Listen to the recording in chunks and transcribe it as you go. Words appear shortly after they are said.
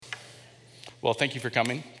Well, thank you for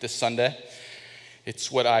coming this Sunday.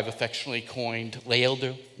 It's what I've affectionately coined Lay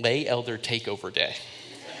Elder Takeover Day.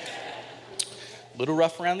 A little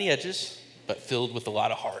rough around the edges, but filled with a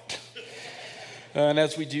lot of heart. And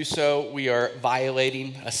as we do so, we are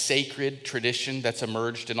violating a sacred tradition that's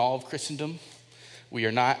emerged in all of Christendom. We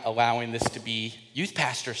are not allowing this to be Youth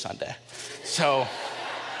Pastor Sunday. So,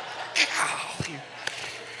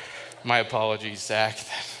 my apologies, Zach.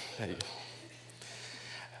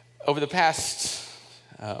 Over the past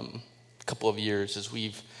couple of years, as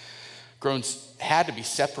we've had to be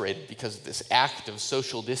separated because of this act of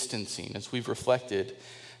social distancing, as we've reflected,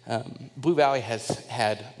 Blue Valley has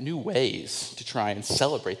had new ways to try and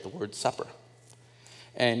celebrate the Lord's Supper.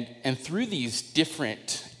 And through these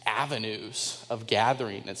different avenues of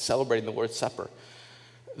gathering and celebrating the Lord's Supper,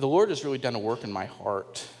 the Lord has really done a work in my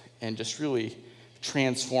heart and just really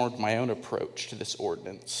transformed my own approach to this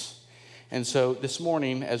ordinance. And so this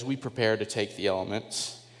morning, as we prepare to take the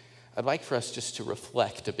elements, I'd like for us just to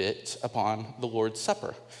reflect a bit upon the Lord's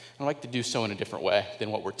Supper. I'd like to do so in a different way than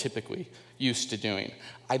what we're typically used to doing.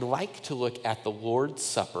 I'd like to look at the Lord's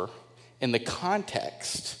Supper in the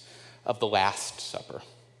context of the Last Supper.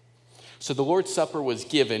 So the Lord's Supper was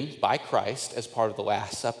given by Christ as part of the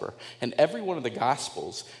Last Supper, and every one of the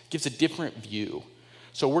Gospels gives a different view.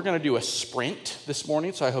 So we're going to do a sprint this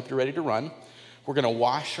morning, so I hope you're ready to run. We're going to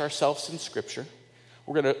wash ourselves in Scripture.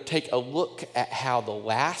 We're going to take a look at how the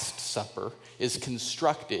Last Supper is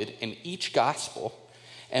constructed in each gospel.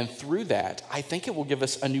 And through that, I think it will give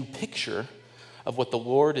us a new picture of what the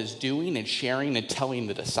Lord is doing and sharing and telling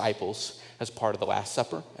the disciples as part of the Last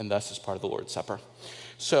Supper and thus as part of the Lord's Supper.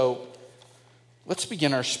 So let's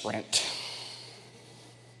begin our sprint.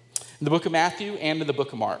 In the book of Matthew and in the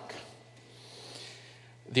book of Mark,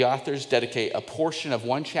 the authors dedicate a portion of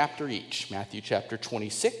one chapter each. Matthew chapter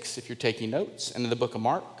 26, if you're taking notes, and in the book of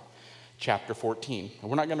Mark, chapter 14. And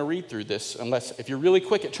we're not going to read through this unless, if you're really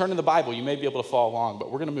quick at turning the Bible, you may be able to follow along, but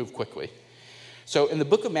we're going to move quickly. So in the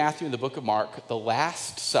book of Matthew and the book of Mark, the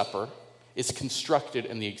Last Supper is constructed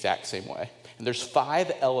in the exact same way. And there's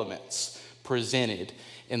 5 elements presented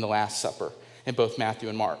in the Last Supper in both Matthew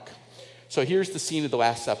and Mark. So here's the scene of the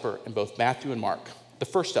Last Supper in both Matthew and Mark. The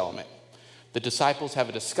first element. The disciples have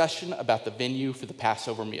a discussion about the venue for the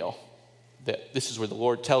Passover meal. This is where the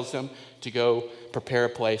Lord tells them to go prepare a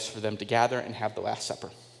place for them to gather and have the Last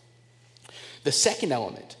Supper. The second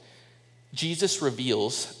element, Jesus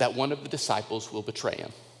reveals that one of the disciples will betray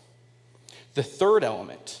him. The third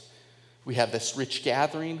element, we have this rich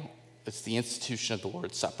gathering. It's the institution of the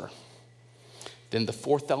Lord's Supper. Then the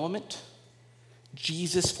fourth element,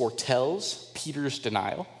 Jesus foretells Peter's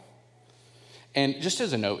denial. And just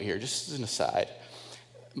as a note here, just as an aside,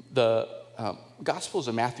 the Gospels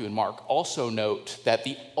of Matthew and Mark also note that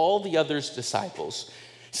all the other disciples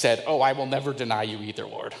said, "Oh, I will never deny you either,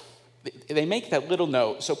 Lord." They make that little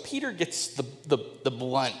note. So Peter gets the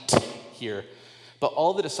blunt here, but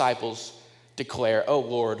all the disciples declare, "Oh,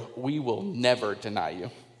 Lord, we will never deny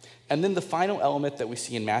you." And then the final element that we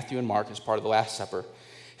see in Matthew and Mark as part of the Last Supper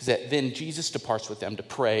is that then Jesus departs with them to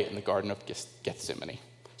pray in the Garden of Gethsemane.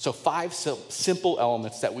 So 5 simple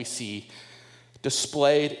elements that we see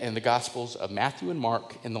displayed in the Gospels of Matthew and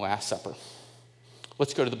Mark in the Last Supper.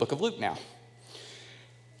 Let's go to the book of Luke now.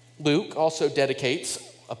 Luke also dedicates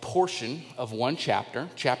a portion of one chapter,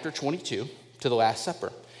 chapter 22, to the Last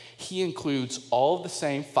Supper. He includes all of the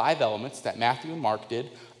same 5 elements that Matthew and Mark did,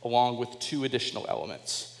 along with 2 additional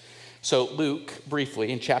elements. So Luke,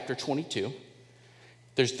 briefly, in chapter 22,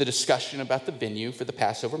 there's the discussion about the venue for the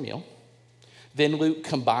Passover meal. Then Luke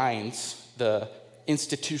combines the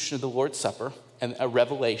institution of the Lord's Supper and a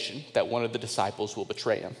revelation that one of the disciples will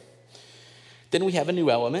betray him. Then we have a new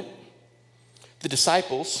element. The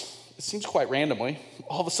disciples, it seems quite randomly,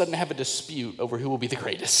 all of a sudden have a dispute over who will be the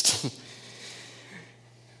greatest.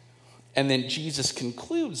 And then Jesus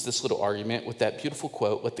concludes this little argument with that beautiful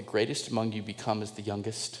quote, "Let the greatest among you become as the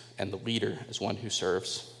youngest, and the leader as one who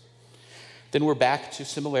serves." Then we're back to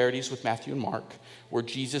similarities with Matthew and Mark, where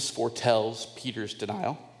Jesus foretells Peter's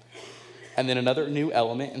denial. And then another new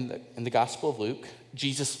element in the Gospel of Luke,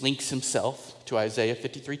 Jesus links himself to Isaiah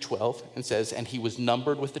 53:12 and says, "And he was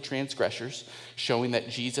numbered with the transgressors," showing that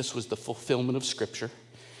Jesus was the fulfillment of Scripture.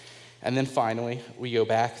 And then finally, we go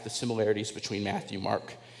back to the similarities between Matthew,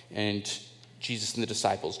 Mark, and Jesus and the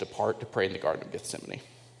disciples depart to pray in the Garden of Gethsemane.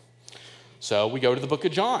 So we go to the book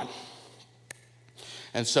of John.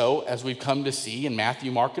 And so, as we've come to see in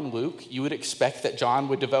Matthew, Mark, and Luke, you would expect that John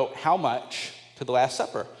would devote how much to the Last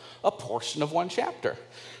Supper? A portion of one chapter.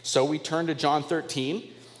 So we turn to John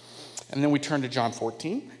 13, and then we turn to John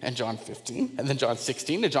 14, and John 15, and then John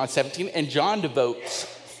 16, and John 17, and John devotes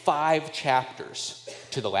 5 chapters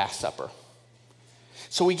to the Last Supper.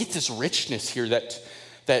 So we get this richness here that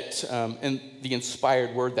in the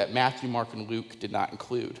inspired word that Matthew, Mark, and Luke did not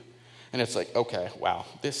include. And it's like, okay, wow,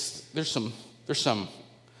 there's some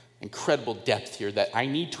incredible depth here that I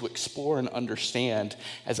need to explore and understand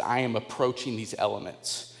as I am approaching these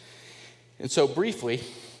elements. And so briefly,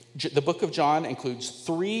 the book of John includes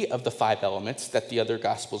 3 of the 5 elements that the other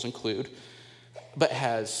Gospels include, but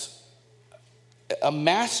has a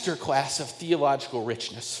master class of theological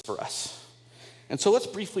richness for us. And so let's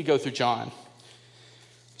briefly go through John.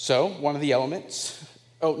 So one of the elements,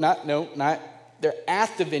 they're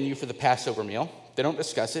at the venue for the Passover meal. They don't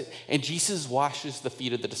discuss it. And Jesus washes the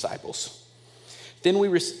feet of the disciples. Then we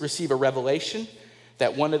receive a revelation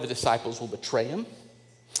that one of the disciples will betray him.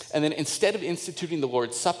 And then instead of instituting the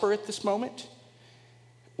Lord's Supper at this moment,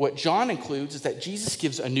 what John includes is that Jesus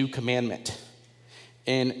gives a new commandment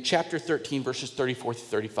in chapter 13, verses 34 through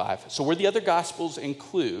 35. So where the other Gospels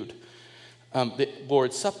include the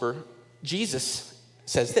Lord's Supper, Jesus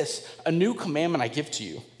says this: "A new commandment I give to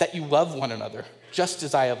you, that you love one another, just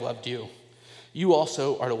as I have loved you. You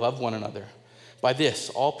also are to love one another. By this,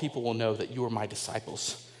 all people will know that you are my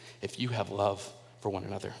disciples, if you have love for one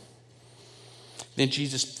another." Then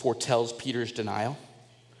Jesus foretells Peter's denial,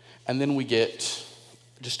 and then we get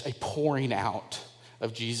just a pouring out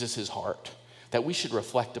of Jesus' heart that we should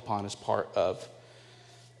reflect upon as part of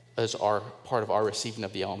our receiving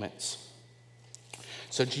of the elements.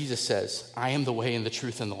 So Jesus says, "I am the way and the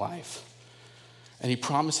truth and the life." And he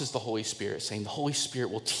promises the Holy Spirit, saying, "The Holy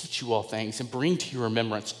Spirit will teach you all things and bring to your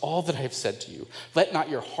remembrance all that I have said to you. Let not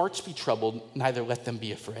your hearts be troubled, neither let them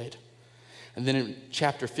be afraid." And then in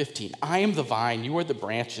chapter 15, "I am the vine, you are the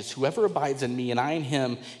branches. Whoever abides in me and I in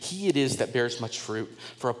him, he it is that bears much fruit.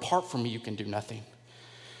 For apart from me, you can do nothing."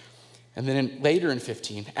 And then later in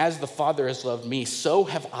 15, "As the Father has loved me, so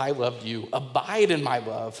have I loved you. Abide in my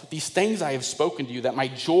love. These things I have spoken to you, that my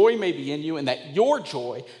joy may be in you and that your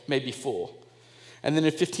joy may be full." And then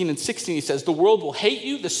in 15 and 16, he says, "The world will hate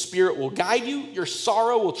you, the Spirit will guide you, your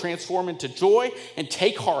sorrow will transform into joy, and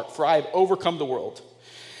take heart, for I have overcome the world."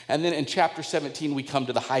 And then in chapter 17, we come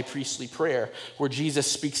to the high priestly prayer where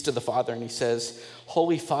Jesus speaks to the Father and he says,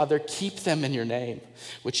 "Holy Father, keep them in your name,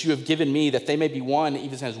 which you have given me, that they may be one,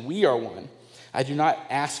 even as we are one. I do not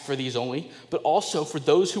ask for these only, but also for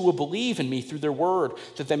those who will believe in me through their word,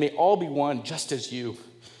 that they may all be one, just as you,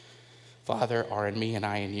 Father, are in me and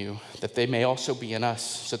I in you, that they may also be in us,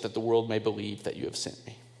 so that the world may believe that you have sent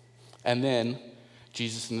me." And then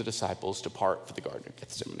Jesus and the disciples depart for the Garden of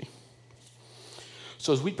Gethsemane.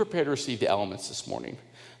 So as we prepare to receive the elements this morning,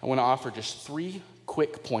 I want to offer just 3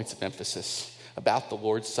 quick points of emphasis about the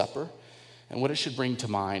Lord's Supper and what it should bring to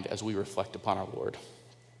mind as we reflect upon our Lord.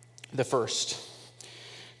 The first,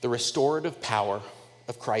 the restorative power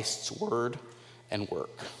of Christ's word and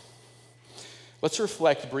work. Let's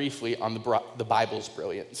reflect briefly on the Bible's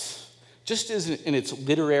brilliance, just as in its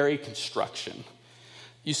literary construction.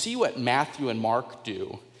 You see what Matthew and Mark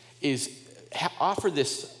do is offer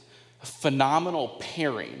this phenomenal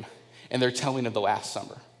pairing in their telling of the Last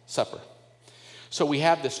Supper. So we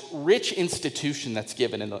have this rich institution that's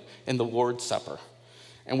given in the Lord's Supper,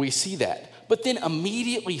 and we see that. But then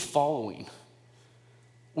immediately following,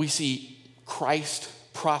 we see Christ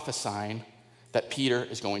prophesying that Peter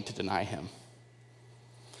is going to deny him.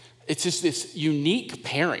 It's just this unique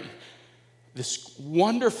pairing, this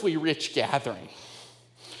wonderfully rich gathering,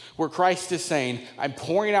 where Christ is saying, "I'm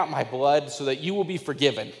pouring out my blood so that you will be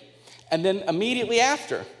forgiven." And then immediately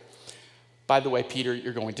after, "By the way, Peter,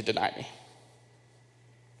 you're going to deny me."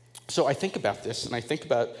 So I think about this, and I think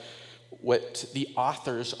about what the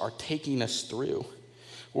authors are taking us through,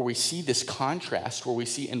 where we see this contrast, where we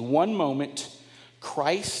see in one moment,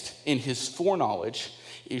 Christ, in his foreknowledge,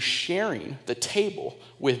 is sharing the table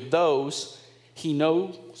with those he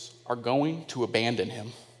knows are going to abandon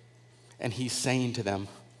him. And he's saying to them,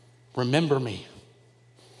 "Remember me."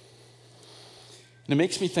 And it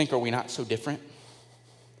makes me think, are we not so different?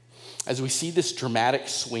 As we see this dramatic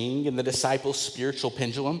swing in the disciples' spiritual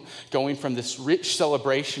pendulum, going from this rich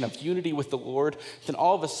celebration of unity with the Lord, then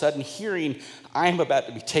all of a sudden hearing, "I am about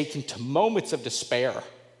to be taken to moments of despair,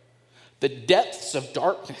 the depths of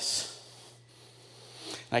darkness."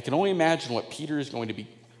 And I can only imagine what Peter is going to be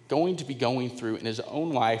going through in his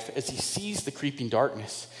own life as he sees the creeping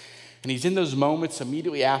darkness. And he's in those moments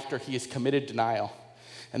immediately after he has committed denial.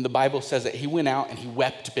 And the Bible says that he went out and he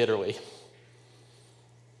wept bitterly.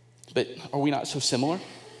 But are we not so similar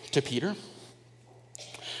to Peter?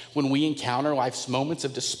 When we encounter life's moments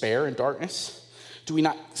of despair and darkness, do we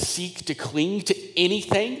not seek to cling to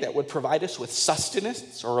anything that would provide us with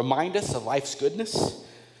sustenance or remind us of life's goodness?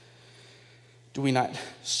 Do we not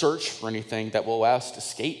search for anything that will allow us to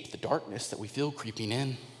escape the darkness that we feel creeping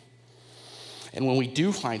in? And when we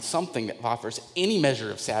do find something that offers any measure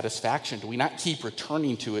of satisfaction, do we not keep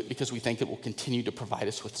returning to it because we think it will continue to provide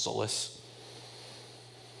us with solace?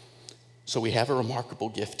 So we have a remarkable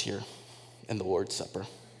gift here in the Lord's Supper.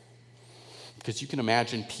 Because you can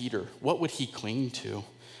imagine Peter, what would he cling to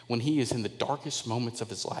when he is in the darkest moments of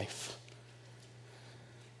his life?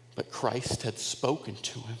 But Christ had spoken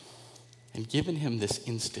to him and given him this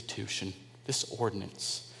institution, this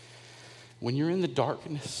ordinance. When you're in the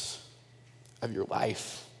darkness of your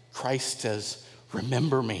life, Christ says,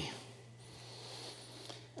 remember me.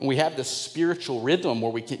 And we have this spiritual rhythm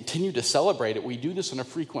where we continue to celebrate it. We do this on a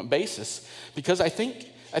frequent basis because I think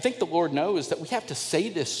the Lord knows that we have to say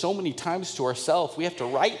this so many times to ourselves. We have to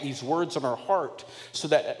write these words on our heart so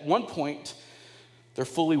that at one point they're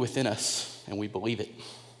fully within us and we believe it.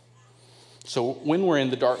 So when we're in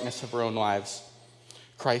the darkness of our own lives,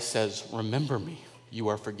 Christ says, remember me, you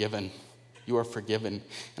are forgiven. You are forgiven.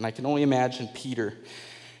 And I can only imagine Peter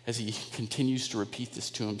as he continues to repeat this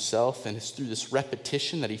to himself, and it's through this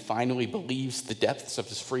repetition that he finally believes the depths of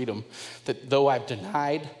his freedom, that though I've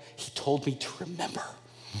denied, he told me to remember.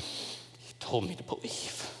 He told me to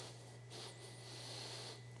believe.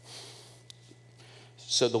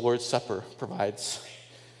 So the Lord's Supper provides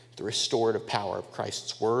the restorative power of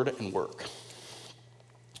Christ's word and work.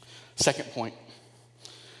 Second point,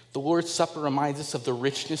 the Lord's Supper reminds us of the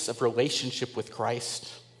richness of relationship with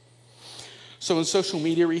Christ. So in social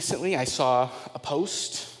media recently, I saw a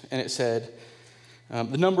post, and it said,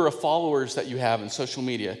 the number of followers that you have in social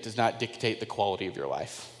media does not dictate the quality of your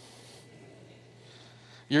life.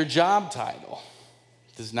 Your job title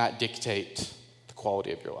does not dictate the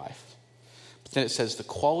quality of your life. But then it says the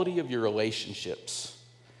quality of your relationships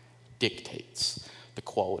dictates the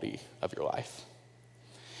quality of your life.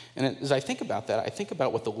 And as I think about that, I think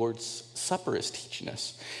about what the Lord's Supper is teaching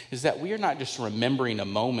us, is that we are not just remembering a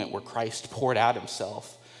moment where Christ poured out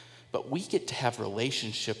himself, but we get to have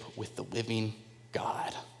relationship with the living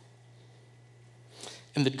God.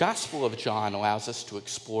 And the Gospel of John allows us to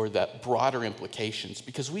explore that broader implications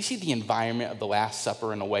because we see the environment of the Last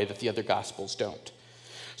Supper in a way that the other Gospels don't.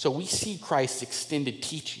 So we see Christ's extended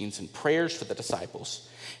teachings and prayers for the disciples.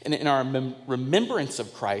 And in our remembrance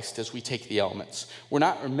of Christ as we take the elements, we're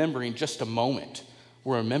not remembering just a moment,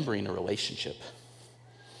 we're remembering a relationship.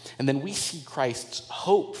 And then we see Christ's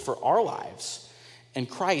hope for our lives. And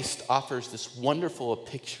Christ offers this wonderful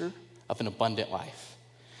picture of an abundant life.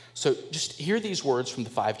 So just hear these words from the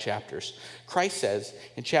 5 chapters. Christ says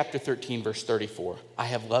in chapter 13, verse 34, I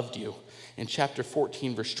have loved you. In chapter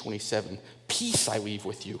 14, verse 27, peace I leave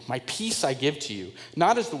with you. My peace I give to you.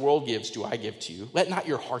 Not as the world gives do I give to you. Let not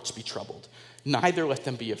your hearts be troubled, neither let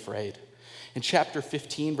them be afraid. In chapter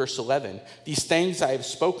 15, verse 11, these things I have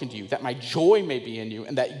spoken to you, that my joy may be in you,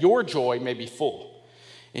 and that your joy may be full.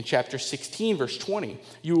 In chapter 16, verse 20,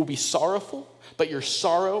 you will be sorrowful, but your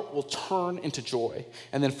sorrow will turn into joy.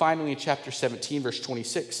 And then finally in chapter 17, verse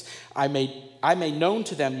 26, I made known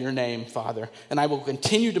to them your name, Father, and I will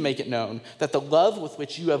continue to make it known, that the love with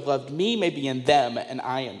which you have loved me may be in them and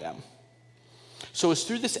I in them. So it's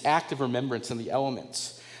through this act of remembrance in the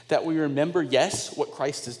elements that we remember, yes, what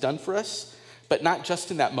Christ has done for us, but not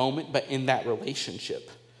just in that moment, but in that relationship.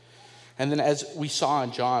 And then as we saw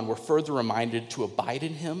in John, we're further reminded to abide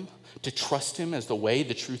in him, to trust him as the way,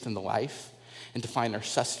 the truth, and the life, and to find our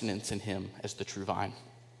sustenance in him as the true vine.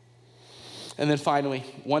 And then finally,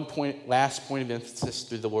 last point of emphasis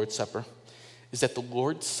through the Lord's Supper is that the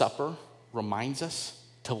Lord's Supper reminds us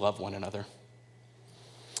to love one another.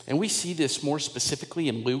 And we see this more specifically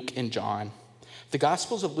in Luke and John. The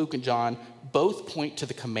Gospels of Luke and John both point to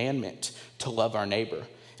the commandment to love our neighbor.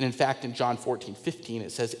 And in fact, in John 14:15,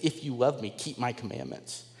 it says, if you love me, keep my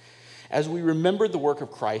commandments. As we remember the work of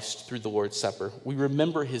Christ through the Lord's Supper, we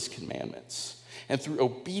remember his commandments. And through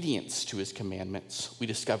obedience to his commandments, we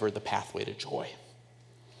discover the pathway to joy.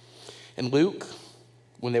 In Luke,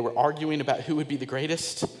 when they were arguing about who would be the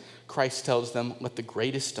greatest, Christ tells them, let the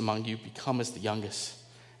greatest among you become as the youngest,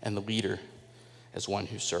 and the leader as one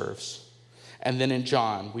who serves. And then in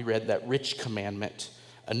John, we read that rich commandment,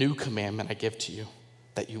 a new commandment I give to you,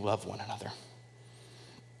 that you love one another.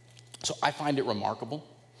 So I find it remarkable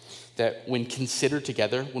that when considered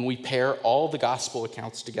together, when we pair all the gospel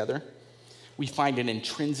accounts together, we find an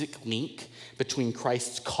intrinsic link between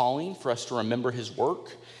Christ's calling for us to remember his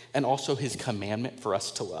work and also his commandment for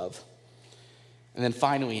us to love. And then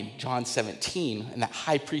finally, in John 17, in that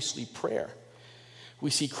high priestly prayer, we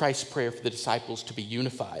see Christ's prayer for the disciples to be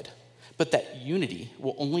unified, but that unity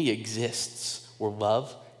will only exist where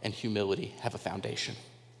love and humility have a foundation.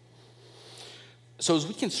 So as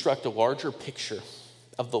we construct a larger picture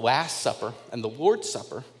of the Last Supper and the Lord's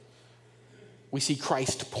Supper, we see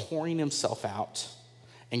Christ pouring himself out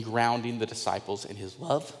and grounding the disciples in his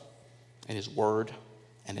love, in his word,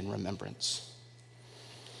 and in remembrance.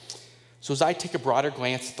 So as I take a broader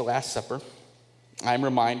glance at the Last Supper, I'm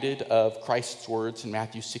reminded of Christ's words in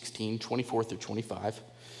Matthew 16, 24 through 25,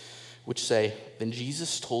 which say, "Then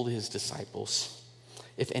Jesus told his disciples,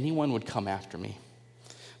 'If anyone would come after me,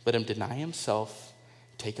 let him deny himself,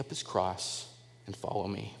 take up his cross, and follow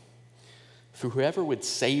me. For whoever would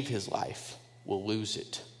save his life will lose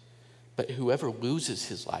it, but whoever loses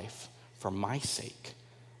his life for my sake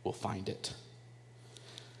will find it.'"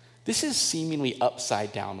 This is seemingly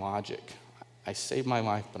upside down logic. I save my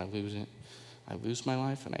life, but I lose it. I lose my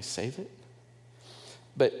life and I save it.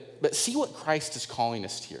 But see what Christ is calling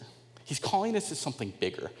us to here. He's calling us to something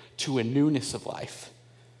bigger, to a newness of life.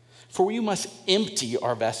 For we must empty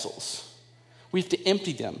our vessels. We have to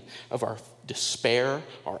empty them of our despair,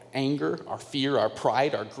 our anger, our fear, our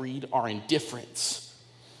pride, our greed, our indifference.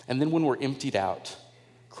 And then when we're emptied out,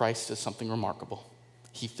 Christ does something remarkable.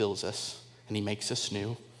 He fills us and he makes us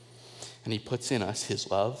new. And he puts in us his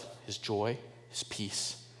love, his joy, his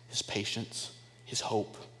peace, his patience, his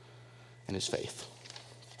hope, and his faith.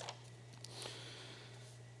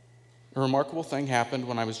 A remarkable thing happened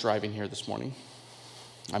when I was driving here this morning.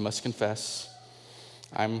 I must confess,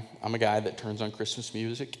 I'm a guy that turns on Christmas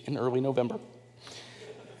music in early November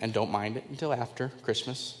and don't mind it until after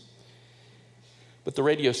Christmas. But the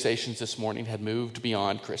radio stations this morning had moved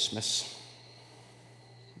beyond Christmas.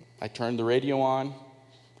 I turned the radio on,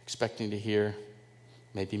 expecting to hear,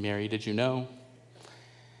 "Maybe Mary, did you know?"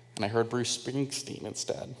 And I heard Bruce Springsteen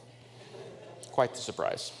instead. Quite the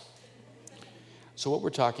surprise. So what we're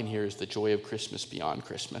talking here is the joy of Christmas beyond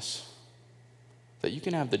Christmas. That you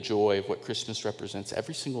can have the joy of what Christmas represents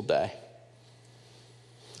every single day.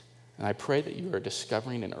 And I pray that you are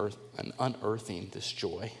discovering and unearthing this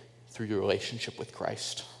joy through your relationship with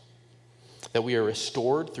Christ. That we are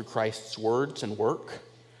restored through Christ's words and work.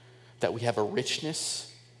 That we have a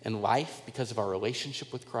richness in life because of our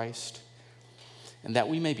relationship with Christ. And that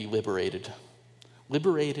we may be liberated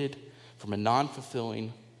from a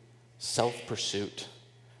non-fulfilling self-pursuit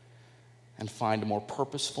and find a more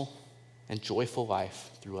purposeful and joyful life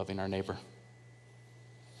through loving our neighbor.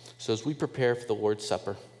 So as we prepare for the Lord's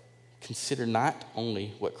Supper, consider not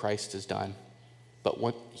only what Christ has done, but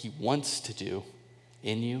what he wants to do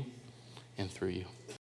in you and through you.